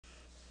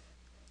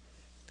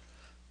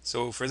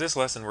So for this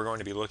lesson, we're going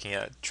to be looking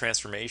at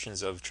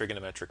transformations of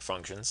trigonometric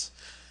functions.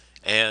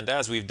 And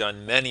as we've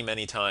done many,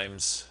 many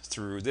times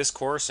through this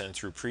course and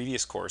through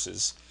previous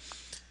courses,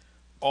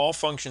 all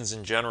functions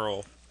in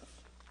general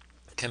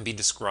can be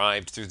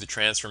described through the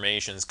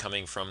transformations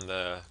coming from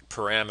the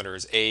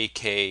parameters a,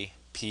 k,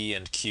 p,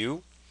 and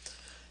q.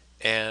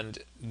 And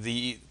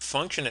the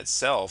function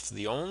itself,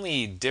 the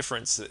only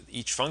difference that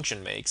each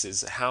function makes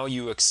is how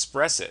you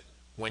express it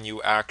when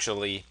you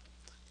actually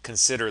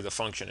consider the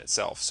function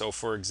itself. So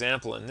for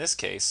example, in this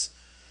case,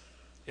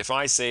 if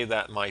I say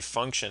that my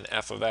function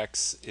f of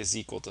x is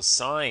equal to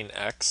sine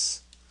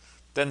x,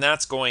 then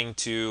that's going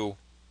to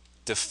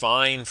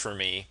define for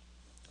me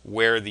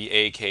where the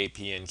a, k,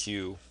 p, and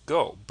q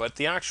go. But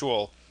the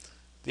actual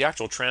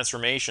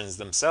transformations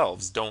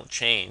themselves don't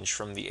change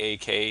from the a,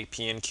 k,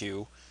 p, and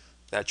q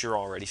that you're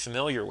already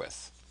familiar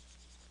with.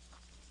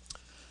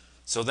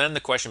 So then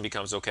the question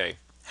becomes, okay,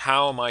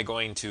 how am I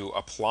going to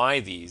apply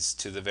these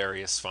to the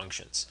various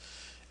functions?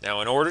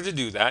 Now, in order to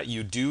do that,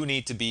 you do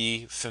need to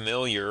be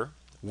familiar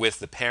with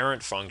the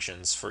parent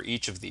functions for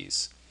each of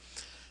these.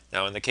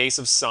 Now, in the case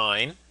of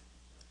sine,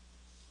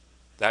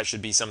 that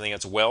should be something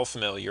that's well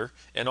familiar.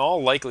 In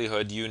all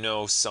likelihood, you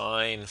know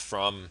sine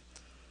from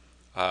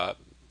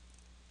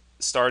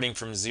starting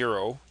from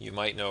 0. You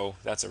might know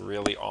that's a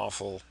really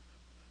awful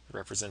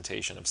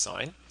representation of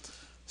sine.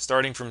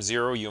 Starting from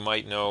 0, you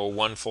might know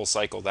one full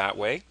cycle that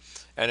way.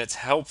 And it's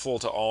helpful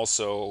to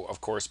also,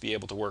 of course, be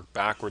able to work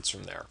backwards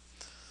from there.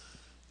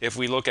 If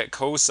we look at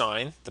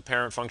cosine, the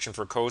parent function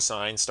for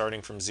cosine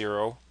starting from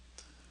 0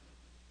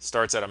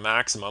 starts at a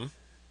maximum.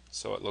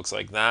 So it looks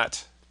like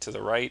that to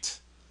the right,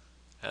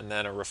 and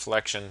then a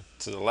reflection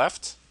to the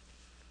left.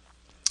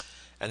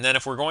 And then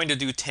if we're going to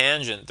do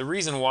tangent, the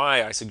reason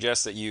why I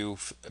suggest that you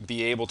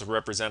be able to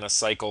represent a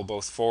cycle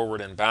both forward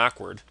and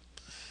backward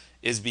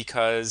is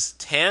because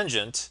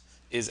tangent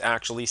is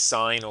actually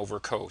sine over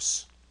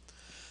cos.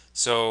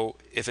 So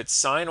if it's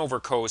sine over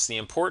cos, the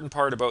important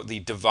part about the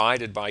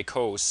divided by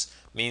cos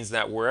means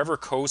that wherever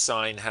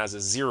cosine has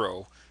a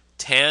 0,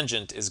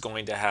 tangent is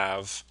going to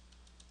have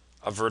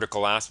a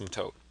vertical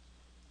asymptote.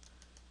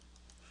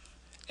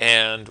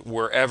 And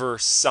wherever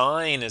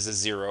sine is a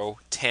 0,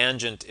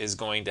 tangent is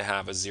going to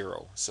have a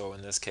 0. So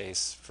in this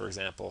case, for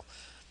example.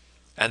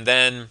 And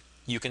then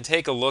you can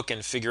take a look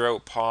and figure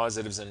out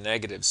positives and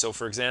negatives. So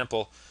for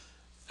example,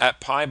 at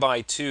pi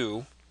by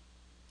 2,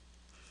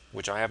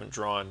 which I haven't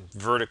drawn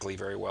vertically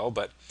very well,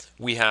 but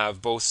we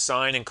have both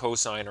sine and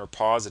cosine are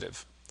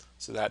positive.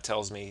 So that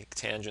tells me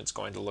tangent's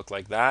going to look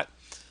like that.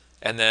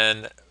 And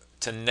then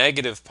to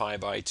negative pi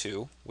by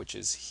 2, which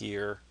is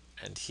here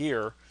and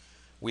here,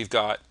 we've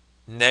got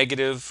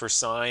negative for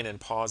sine and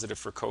positive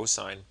for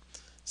cosine.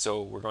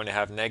 So we're going to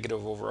have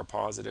negative over a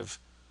positive,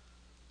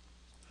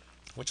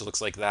 which looks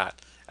like that.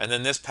 And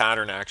then this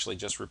pattern actually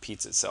just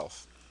repeats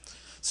itself.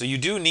 So you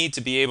do need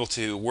to be able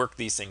to work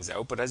these things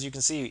out, but as you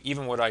can see,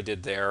 even what I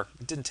did there,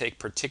 it didn't take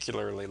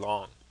particularly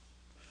long.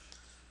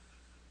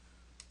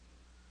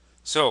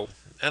 So,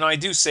 and I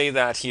do say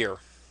that here.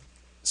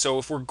 So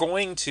if we're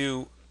going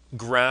to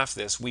graph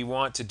this, we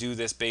want to do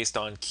this based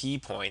on key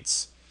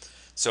points.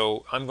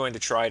 So I'm going to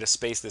try to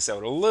space this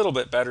out a little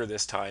bit better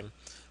this time.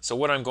 So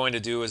what I'm going to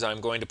do is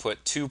I'm going to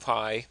put 2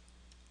 pi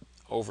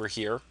over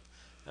here,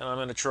 and I'm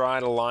going to try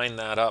to line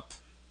that up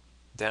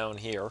down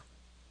here,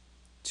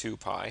 2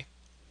 pi.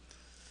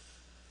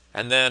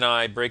 And then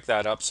I break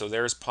that up, so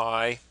there's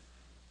pi,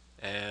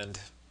 and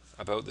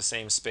about the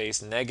same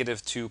space,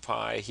 negative 2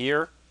 pi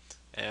here,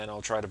 and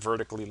I'll try to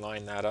vertically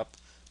line that up,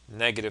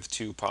 negative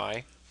 2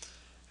 pi.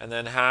 And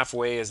then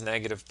halfway is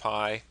negative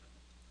pi,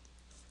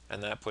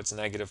 and that puts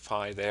negative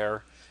pi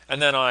there. And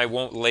then I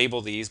won't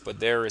label these, but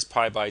there is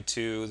pi by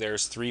 2,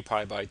 there's 3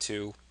 pi by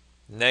 2,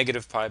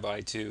 negative pi by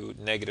 2,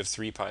 negative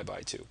 3 pi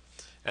by 2.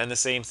 And the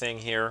same thing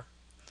here.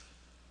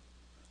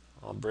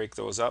 I'll break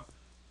those up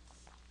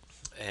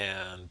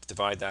and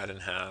divide that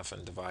in half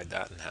and divide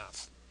that in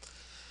half.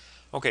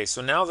 Okay,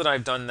 so now that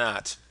I've done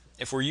that,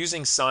 if we're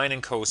using sine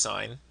and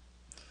cosine,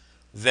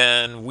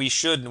 then we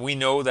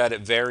know that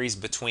it varies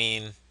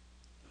between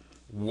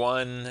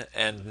 1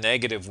 and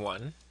negative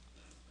 1.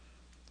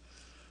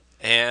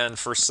 And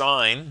for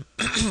sine,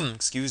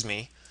 excuse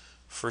me,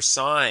 for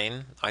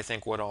sine, I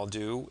think what I'll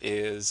do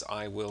is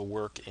I will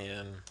work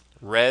in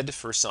red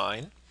for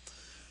sine.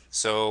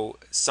 So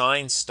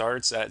sine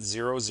starts at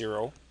 0,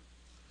 0,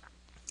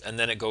 and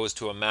then it goes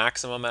to a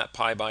maximum at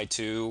pi by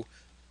 2,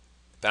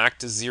 back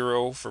to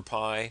 0 for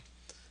pi,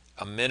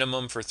 a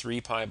minimum for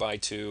 3 pi by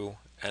 2,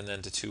 and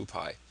then to 2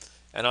 pi.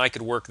 And I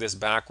could work this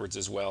backwards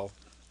as well,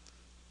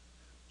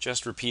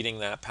 just repeating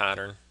that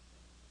pattern.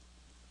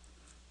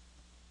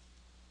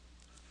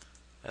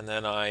 And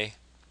then I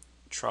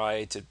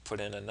try to put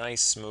in a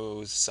nice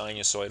smooth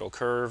sinusoidal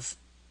curve.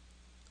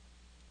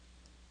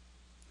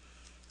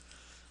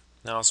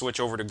 Now I'll switch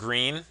over to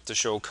green to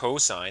show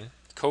cosine.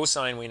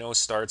 Cosine we know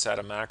starts at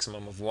a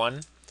maximum of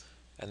 1,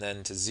 and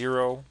then to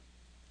 0,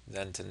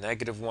 then to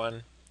negative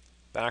 1,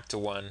 back to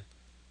 1,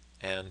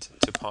 and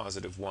to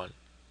positive 1.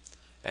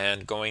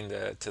 And going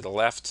to the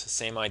left,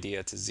 same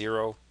idea, to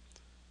 0,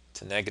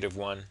 to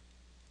 -1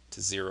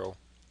 to 0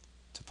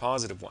 to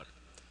 +1.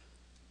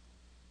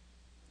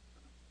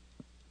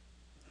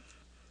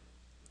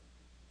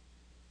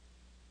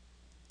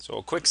 So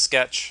a quick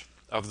sketch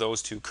of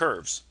those two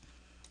curves.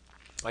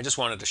 I just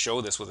wanted to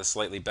show this with a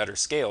slightly better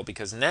scale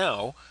because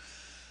now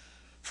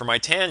for my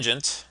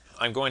tangent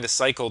I'm going to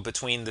cycle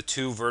between the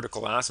two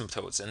vertical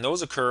asymptotes, and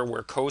those occur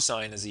where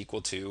cosine is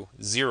equal to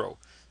 0.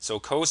 So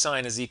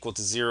cosine is equal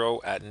to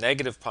 0 at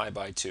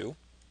 -π/2,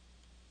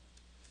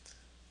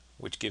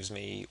 which gives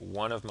me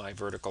one of my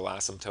vertical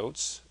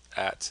asymptotes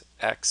at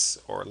x,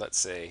 or let's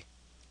say,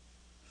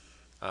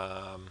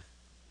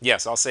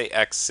 yes, I'll say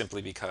x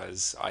simply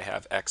because I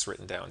have x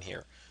written down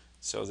here.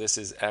 So this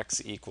is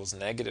x equals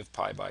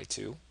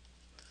 -π/2.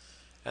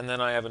 And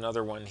then I have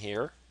another one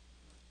here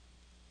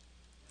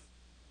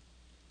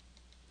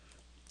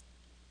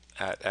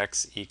at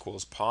x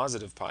equals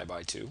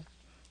 +π/2.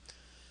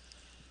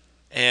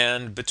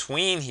 And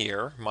between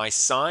here, my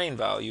sine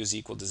value is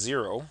equal to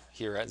 0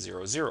 here at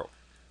 0, 0.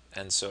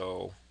 And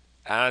so,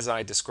 as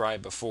I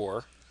described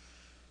before,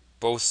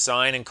 both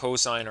sine and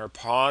cosine are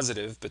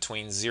positive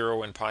between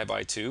 0 and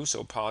π/2,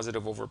 so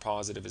positive over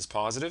positive is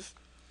positive.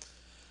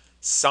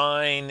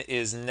 Sine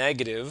is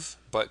negative,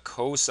 but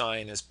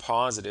cosine is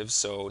positive,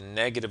 so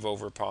negative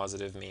over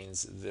positive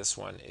means this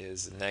one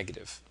is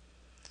negative.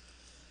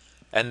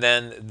 And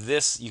then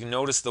this, you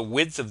notice the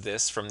width of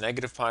this from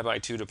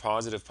 -π/2 to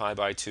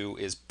 +π/2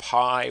 is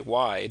pi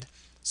wide,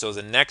 so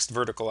the next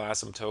vertical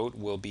asymptote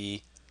will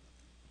be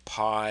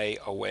pi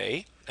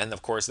away, and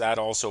of course that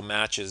also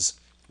matches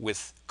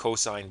with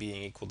cosine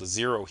being equal to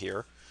 0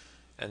 here,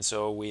 and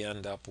so we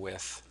end up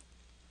with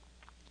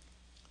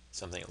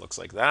something that looks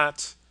like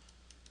that.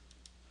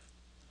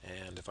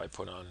 And if I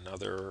put on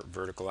another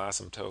vertical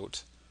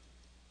asymptote,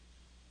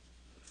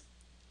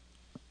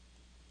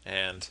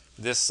 and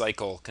this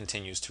cycle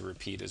continues to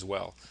repeat as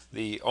well.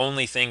 The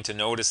only thing to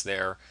notice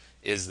there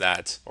is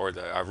that, or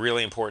a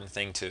really important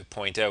thing to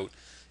point out,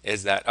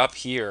 is that up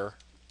here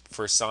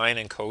for sine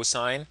and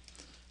cosine,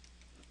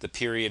 the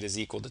period is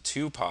equal to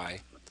 2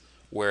 pi,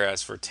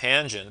 whereas for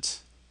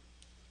tangent,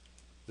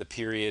 the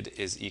period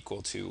is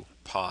equal to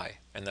pi.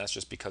 And that's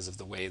just because of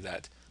the way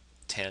that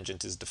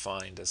tangent is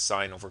defined as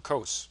sine over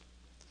cos.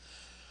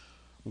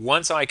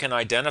 Once I can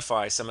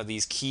identify some of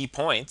these key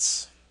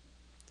points,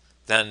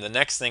 then the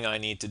next thing I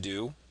need to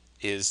do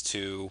is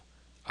to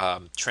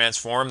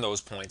transform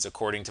those points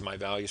according to my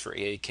values for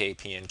A, K,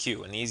 P, and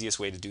Q. And the easiest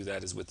way to do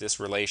that is with this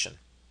relation.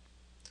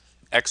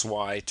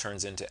 xy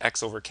turns into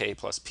x over k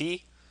plus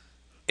p,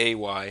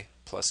 ay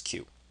plus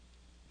q.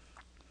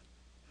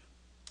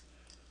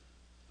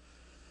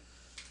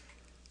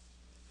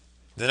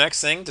 The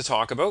next thing to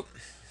talk about,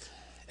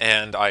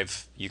 and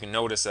you can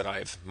notice that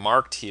I've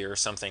marked here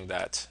something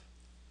that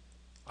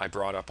I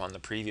brought up on the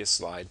previous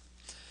slide.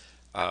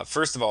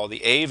 First of all,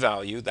 the A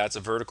value, that's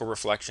a vertical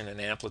reflection in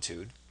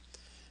amplitude.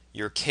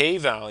 Your K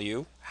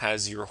value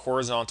has your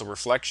horizontal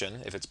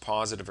reflection, if it's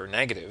positive or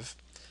negative,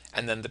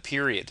 and then the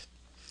period.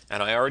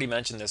 And I already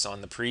mentioned this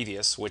on the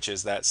previous, which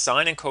is that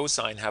sine and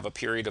cosine have a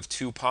period of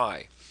 2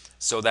 pi.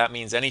 So that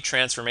means any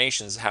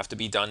transformations have to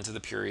be done to the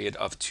period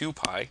of 2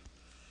 pi.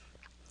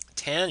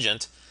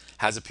 Tangent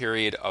has a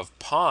period of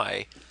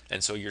pi,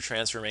 and so your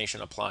transformation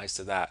applies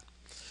to that.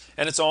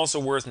 And it's also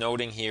worth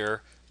noting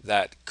here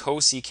that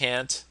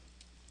cosecant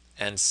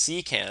and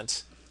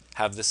secant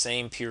have the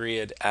same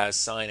period as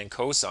sine and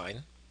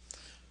cosine,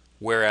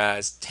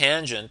 whereas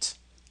tangent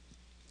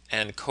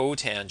and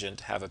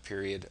cotangent have a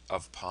period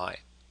of pi.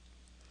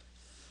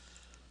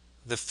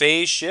 The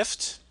phase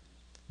shift,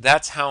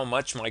 that's how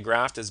much my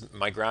graph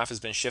has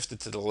been shifted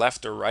to the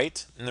left or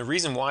right. And the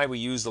reason why we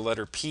use the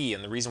letter P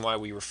and the reason why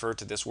we refer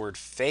to this word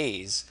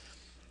phase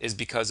is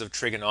because of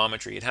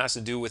trigonometry. It has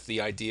to do with the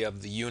idea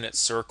of the unit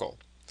circle.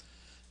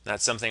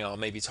 That's something I'll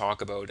maybe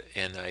talk about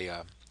in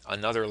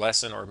another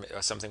lesson,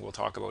 or something we'll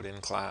talk about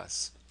in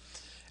class.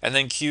 And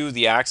then Q,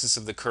 the axis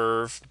of the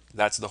curve,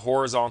 that's the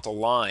horizontal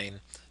line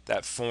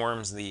that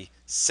forms the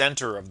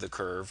center of the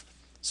curve.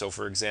 So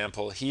for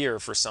example, here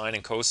for sine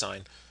and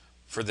cosine,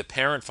 for the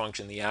parent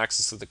function, the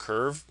axis of the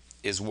curve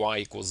is y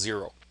equals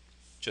 0.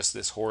 Just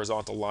this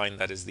horizontal line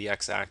that is the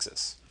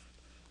x-axis.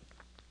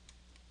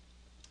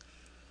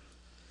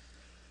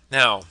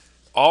 Now,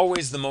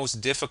 always the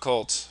most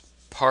difficult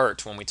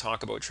part when we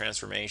talk about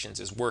transformations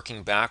is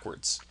working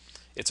backwards.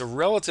 It's a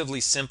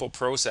relatively simple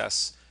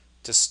process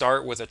to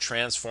start with a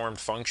transformed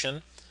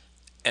function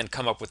and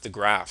come up with the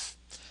graph.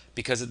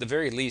 Because at the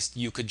very least,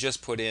 you could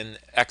just put in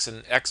x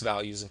and x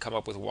values and come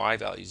up with y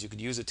values. You could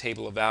use a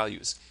table of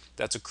values.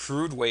 That's a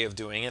crude way of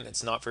doing it.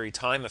 It's not very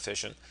time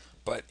efficient,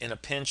 but in a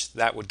pinch,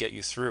 that would get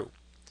you through.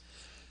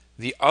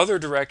 The other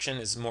direction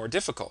is more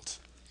difficult,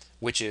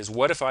 which is,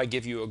 what if I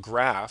give you a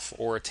graph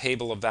or a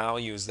table of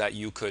values that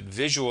you could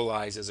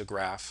visualize as a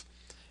graph,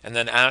 and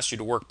then ask you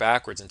to work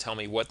backwards and tell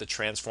me what the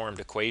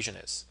transformed equation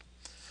is?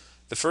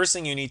 The first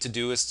thing you need to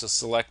do is to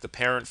select the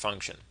parent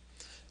function.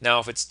 Now,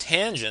 if it's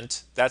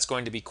tangent, that's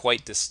going to be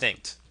quite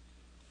distinct.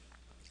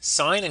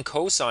 Sine and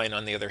cosine,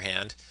 on the other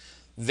hand,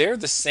 they're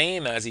the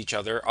same as each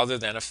other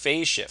than a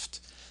phase shift.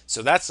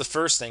 So that's the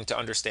first thing to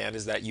understand,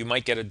 is that you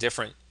might get a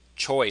different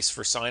choice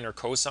for sine or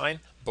cosine.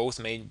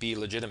 Both may be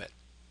legitimate.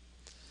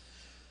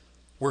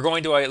 We're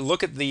going to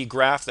look at the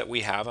graph that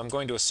we have. I'm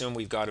going to assume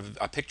we've got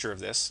a picture of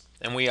this,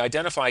 and we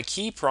identify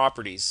key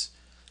properties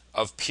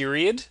of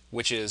period,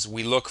 which is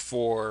we look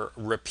for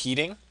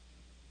repeating.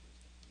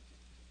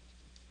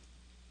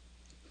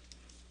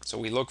 So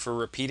we look for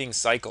repeating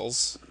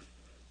cycles.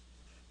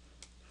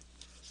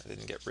 That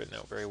didn't get written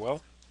out very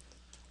well.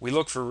 We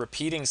look for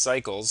repeating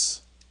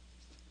cycles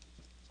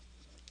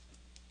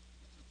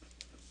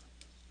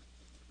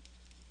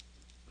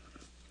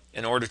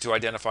in order to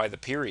identify the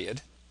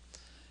period.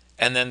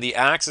 And then the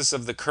axis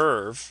of the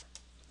curve,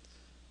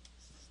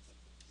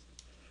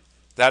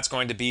 that's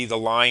going to be the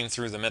line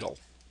through the middle.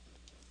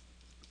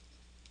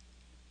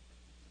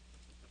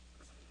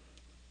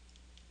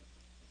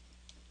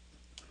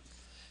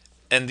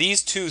 And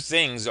these two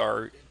things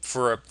are,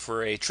 for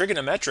a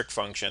trigonometric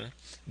function,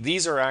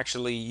 these are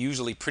actually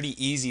usually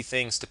pretty easy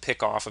things to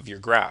pick off of your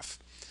graph.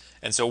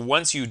 And so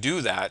once you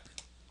do that,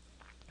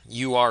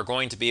 you are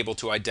going to be able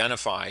to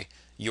identify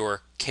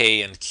your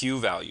k and q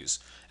values.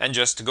 And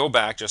just to go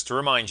back, just to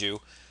remind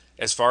you,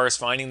 as far as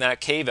finding that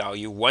k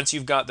value, once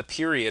you've got the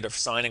period of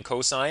sine and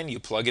cosine, you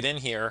plug it in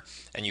here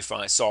and you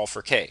solve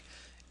for k.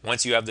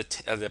 Once you have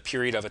the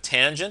period of a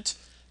tangent,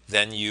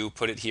 then you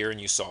put it here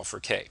and you solve for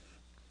k.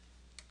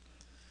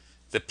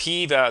 The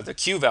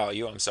q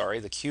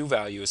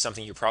value is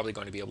something you're probably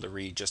going to be able to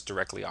read just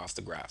directly off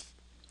the graph.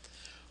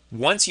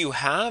 Once you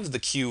have the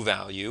q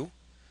value,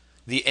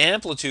 the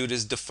amplitude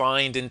is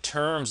defined in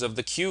terms of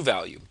the q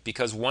value,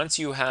 because once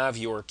you have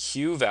your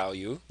q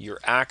value, your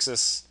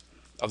axis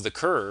of the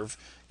curve,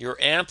 your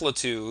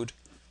amplitude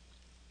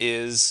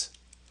is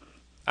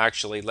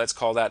actually, let's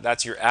call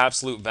that's your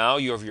absolute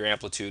value of your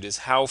amplitude, is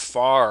how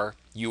far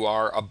you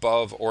are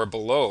above or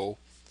below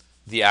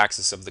the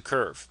axis of the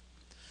curve.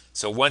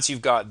 So once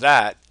you've got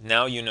that,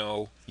 now you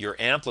know your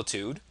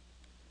amplitude,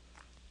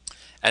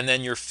 and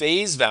then your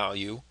phase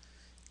value,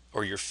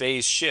 or your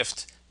phase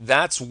shift,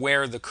 that's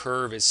where the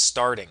curve is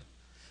starting.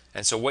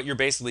 And so what you're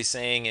basically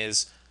saying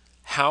is,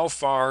 how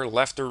far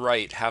left or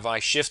right have I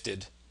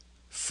shifted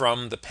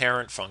from the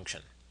parent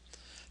function?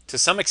 To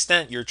some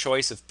extent, your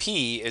choice of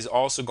p is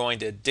also going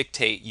to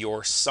dictate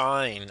your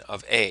sign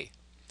of a.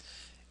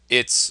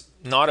 It's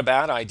not a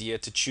bad idea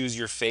to choose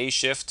your phase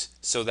shift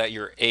so that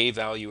your a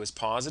value is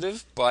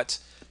positive, but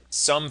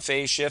some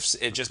phase shifts,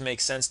 it just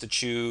makes sense to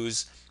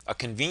choose a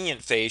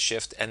convenient phase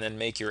shift and then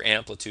make your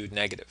amplitude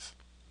negative.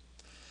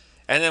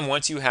 And then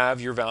once you have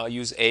your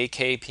values a,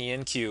 k, p,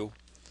 and q,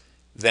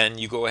 then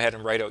you go ahead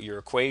and write out your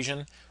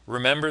equation.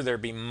 Remember, there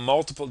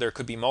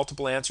could be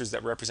multiple answers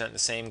that represent the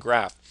same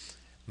graph.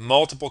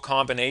 Multiple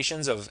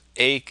combinations of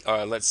a,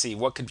 let's see,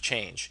 what could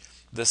change?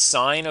 The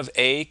sign of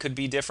a could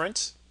be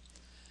different.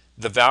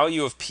 The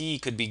value of p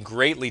could be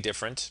greatly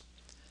different,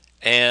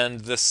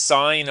 and the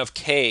sign of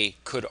k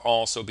could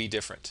also be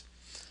different.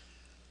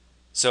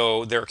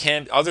 So there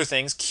can other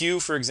things. Q,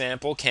 for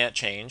example, can't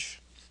change.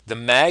 The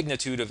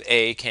magnitude of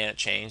a can't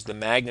change. The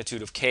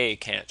magnitude of k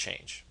can't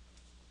change.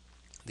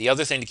 The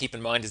other thing to keep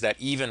in mind is that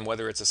even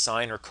whether it's a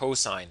sine or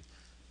cosine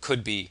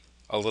could be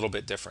a little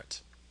bit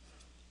different.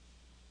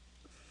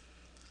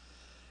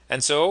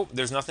 And so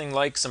there's nothing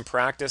like some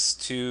practice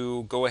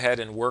to go ahead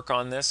and work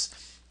on this.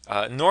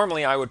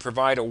 Normally I would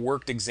provide a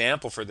worked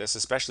example for this,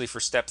 especially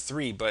for step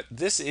 3, but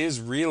this is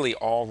really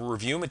all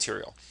review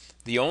material.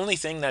 The only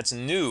thing that's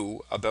new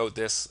about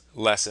this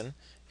lesson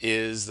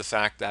is the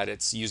fact that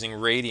it's using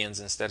radians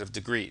instead of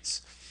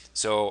degrees.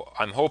 So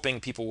I'm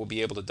hoping people will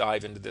be able to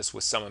dive into this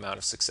with some amount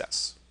of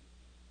success.